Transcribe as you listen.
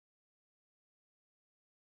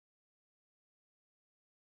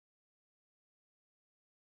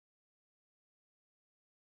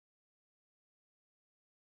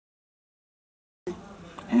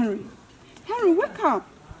Henry, wake up.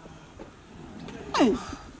 Hey.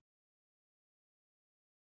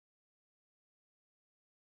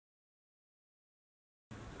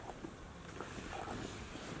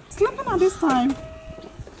 Sleeping at this time?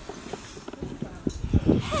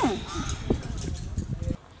 Hey.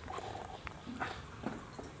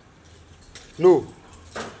 No.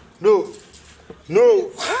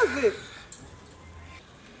 What is it?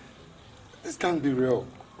 This can't be real.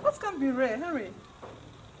 What can't be real, Henry?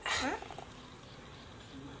 Huh?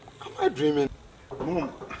 Am I dreaming?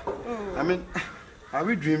 Mom, I mean, are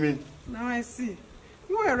we dreaming? Now I see.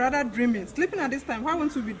 You were rather dreaming. Sleeping at this time, why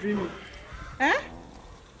won't you be dreaming? Eh?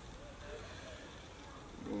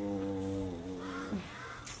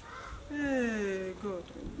 Hey, God.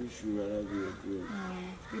 I wish you rather be a dream.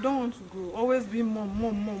 You don't want to grow. Always be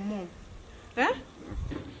mom. Eh?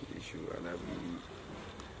 They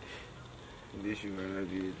should rather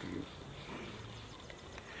be a dream.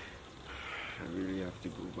 I really have to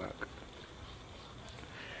go back.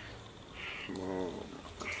 Mom,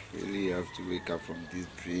 I really have to wake up from this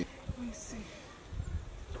dream.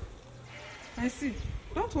 I see.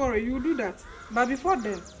 Don't worry, you'll do that. But before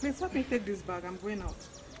then, please help me take this bag. I'm going out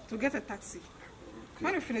to get a taxi. Okay.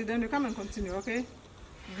 When you finish, then you come and continue, okay?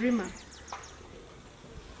 Dreamer.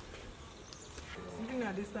 Sleeping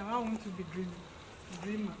at this time, I want to be dreaming.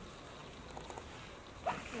 Dreamer.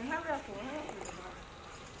 Okay, hurry up.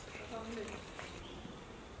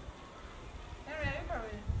 Henry, are you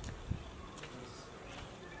coming?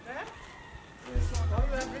 Eh? Yes. Oh,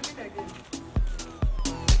 you are dreaming again.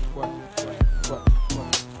 What?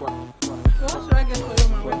 So what should I get for you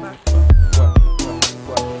on my way back?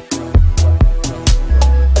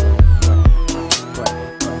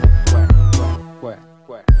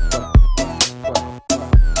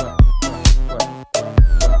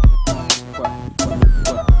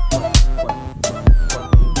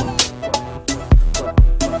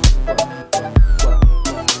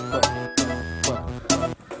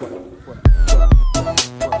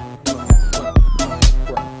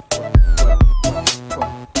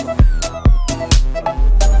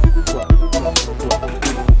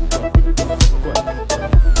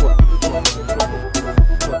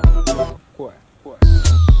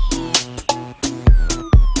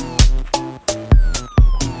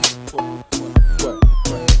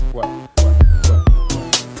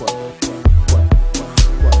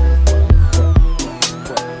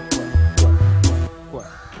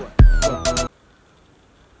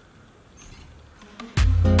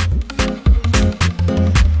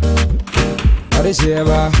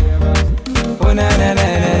 Sheba, oh na na na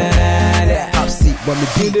na na. I've seen what me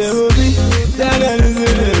do. The hobby, that is the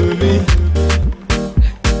hobby.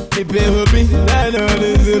 The hobby, that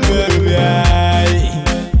is the hobby.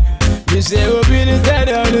 Me say hobby, that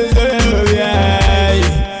is the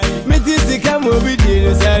hobby. Me think come hobby, that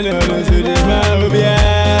is the hobby.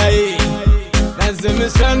 That's the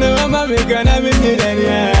mission of my gonna be the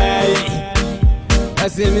I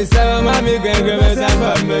say me say mama gonna be the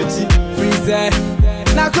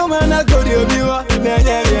na come na go di obi wo na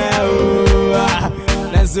nya ya o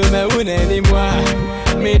na so me won anymore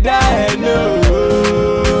me die no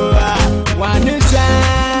one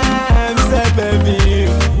time say baby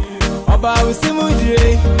oba usimu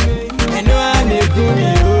dire eno ane kumi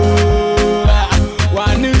o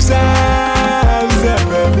one time say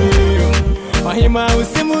baby ohima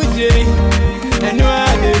usimu dire eno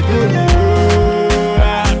ane kumi o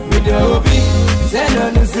me do obi say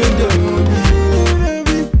no so do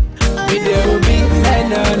Video be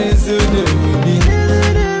send on the studio.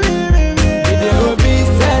 Video be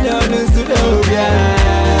send on the studio.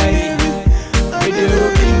 Video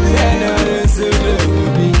be send on the studio.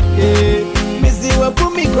 Missy what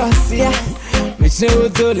put me cross here. Me show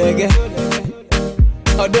to leg.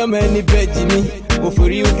 Other many page me. For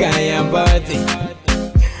you can party.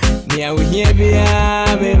 Nia we here be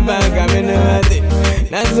me back I'm no it.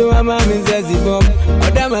 That's why my says he bomb.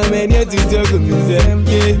 Other man you to talk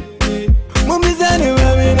me Mumizani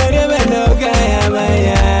mami na nebe no kaya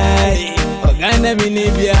maya Oganda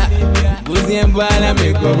minibia Buzi mbana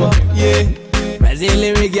mikobo Yeah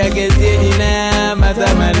Brazili mikia kesi ina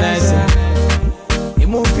Matamanasha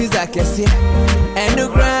Imu pizza kesi Endo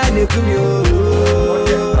grande kumyo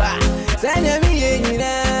Sanya miye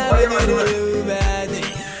nina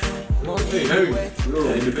Hey, Harry.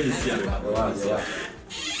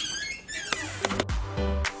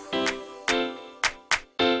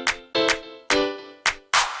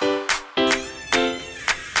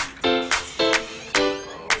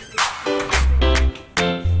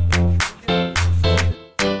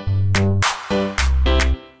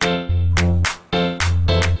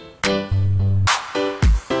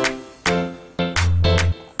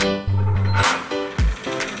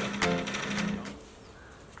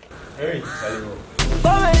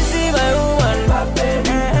 Come and see my woman.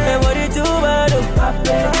 Everybody too bad.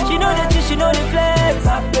 She know the cheat, she know the flex.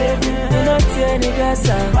 You not see any girls.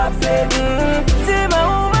 See my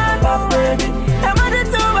woman. Everybody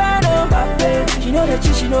too bad. She know the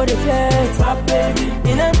cheat, she know the flex.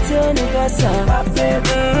 You not see any girls.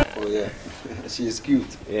 Oh yeah, she is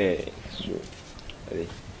cute. Yeah, sure. Hey,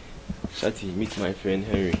 Shati, meet my friend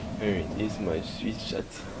Henry. Henry, this is my sweet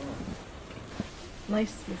Shati.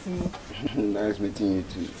 Nice meeting you. Nice meeting you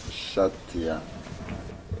too. Shut ya.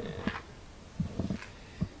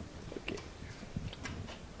 Okay.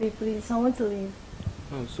 Wait, please, I want to leave.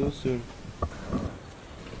 Oh, so soon.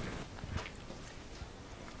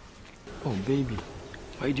 Oh, baby,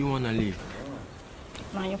 why do you want to leave?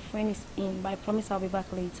 Now your friend is in, but I promise I'll be back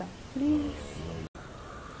later. Please.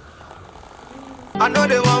 I know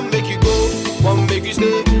they won't make you go, won't make you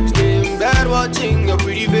stay in bed watching your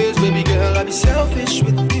pretty face, baby girl. I'll be selfish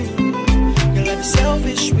with you, girl. I'll be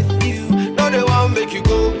selfish with you. No, they won't make you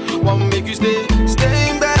go, won't make you stay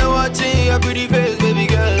in bed watching your pretty face, baby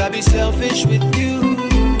girl. I'll be selfish with you.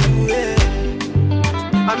 Yeah.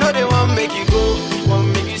 I know they won't make you go, won't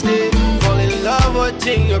make you stay, fall in love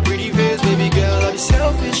watching your pretty face, baby girl. I'll be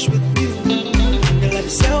selfish with you, girl. I'll be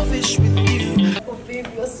selfish with you. Oh, baby,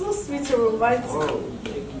 you're so sweet and romantic. Oh,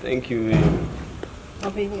 thank you, baby. Oh,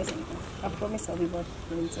 baby, listen. I promise I'll be back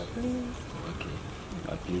later, please. Okay,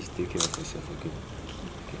 but please take care of yourself, okay?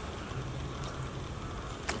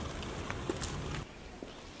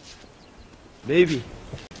 Baby,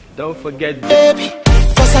 don't forget, baby,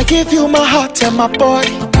 cause I give you my heart and my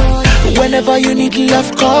body. Whenever you need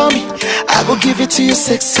love, call me. I will give it to you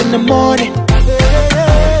 6 in the morning.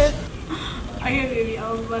 Okay, baby,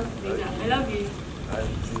 I'll be back later. I love you.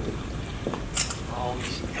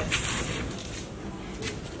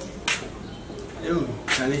 Yo,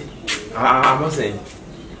 Charlie. I'm not saying.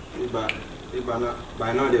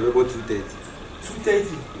 By now they're about 2:30.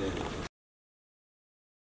 2:30?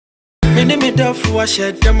 Me dafu wa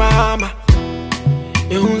shedda mama.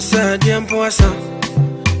 Ehunsa diempo asa.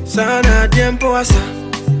 Sana diempo asa.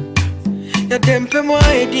 Ya dempe mo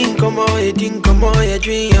edin komo ya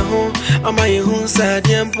dwi ya ho. Ama ehunsa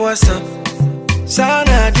diempo asa.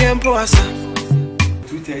 Sana diempo asa.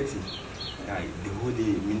 2:30? Yeah, the whole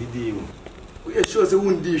day, minute day. We are sure they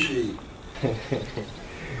won't dish it.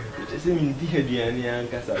 Just mean Diana and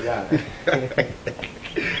Casada.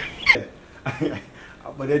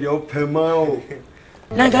 But they're open mouth.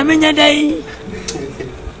 Nagamina day.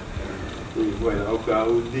 Well, okay, I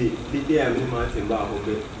will be. The day I'm in Martin Bar,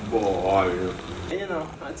 boy. And you know,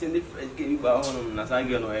 I think the first game about home,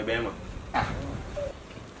 Nasagan or Ebema.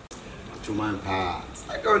 To man pass.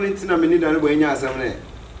 I got into a minute and when you're somewhere.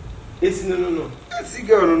 It's no. Let's see,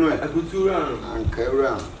 go on. I go to round and carry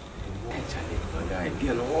around. I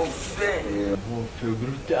get no fair.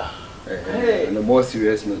 Hey, and a more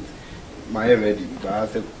serious note. My ready, but I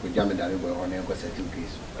said, we jam it down on a settle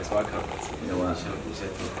case. That's why I can't. You know what?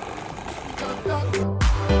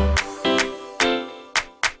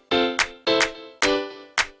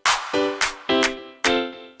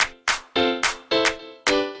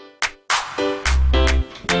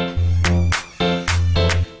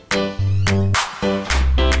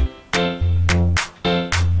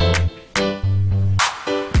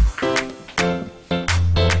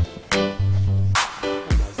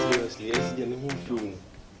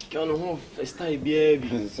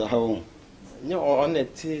 Baby, so how? No, on the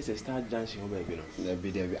taste, a star dancing, baby.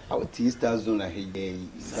 There out tea star zone. I hate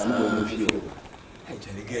some of you.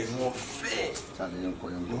 Actually, get more fair.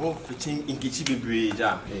 The whole fitting in Kichibi Bridge.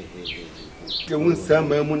 You won't sell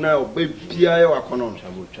my moon now, baby. I are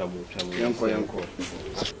trouble. Yanko.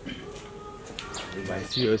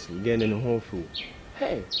 Seriously, getting in a whole fool.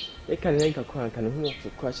 Hey, they can make a crank and who to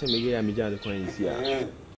question me. I'm the coins here.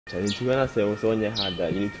 And to when I say was on your heart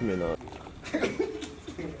that you need to me now.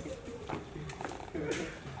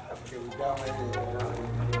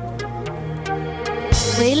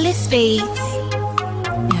 Really speed.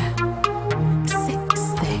 Yeah.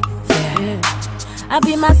 60. Yeah. I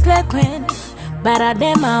be my slave queen, but I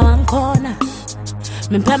dem my one corner.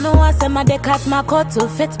 Me pay me once and my dey cut my coat to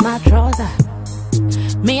fit my trouser.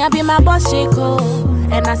 Me I be my boss Chico,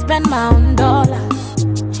 and I spend my own dollar.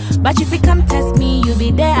 But if you come test me, you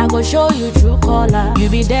be there, I go show you true color. You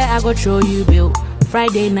be there, I go show you bill.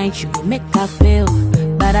 Friday night, you go make her feel.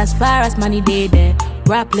 But as far as money day there,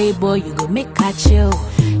 rap playboy, you go make her chill.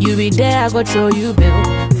 You be there, I go show you bill.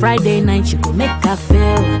 Friday night, you go make her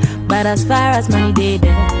feel. But as far as money day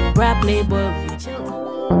there, rap playboy, you chill.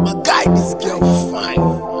 My guy, this girl fine.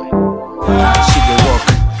 She dey walk,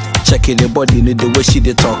 checking the body, need the way she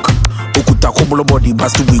dey talk. Okuta kobolo body,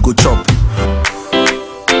 but we go chop.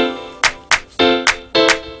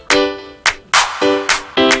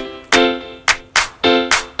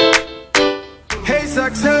 Hey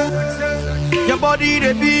success, your body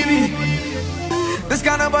they beat me. This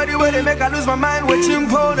kind of body where they make I lose my mind with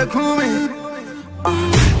chimpo the kumi.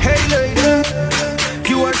 Hey lady,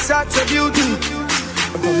 you are such a beauty.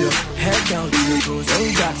 From your head down to your toes,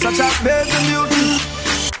 ain't got such a amazing beauty.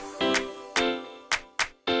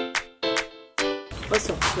 What's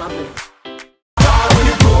up, slapping?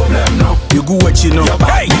 You go what you know.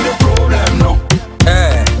 Hey, the problem no.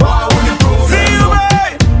 Hey, see you,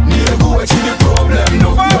 babe. You go what you the problem no.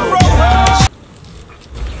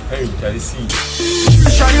 Hey, can you see?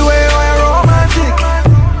 Show you way romantic.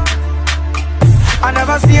 I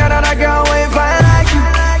never see another girl way fine like you.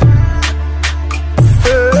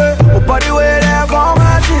 Body way there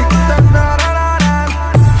romantic.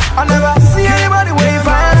 I never see anybody way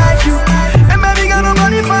fine like you. And maybe got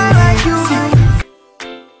nobody fine like you.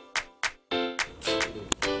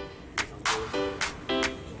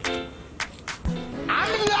 I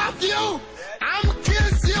love you.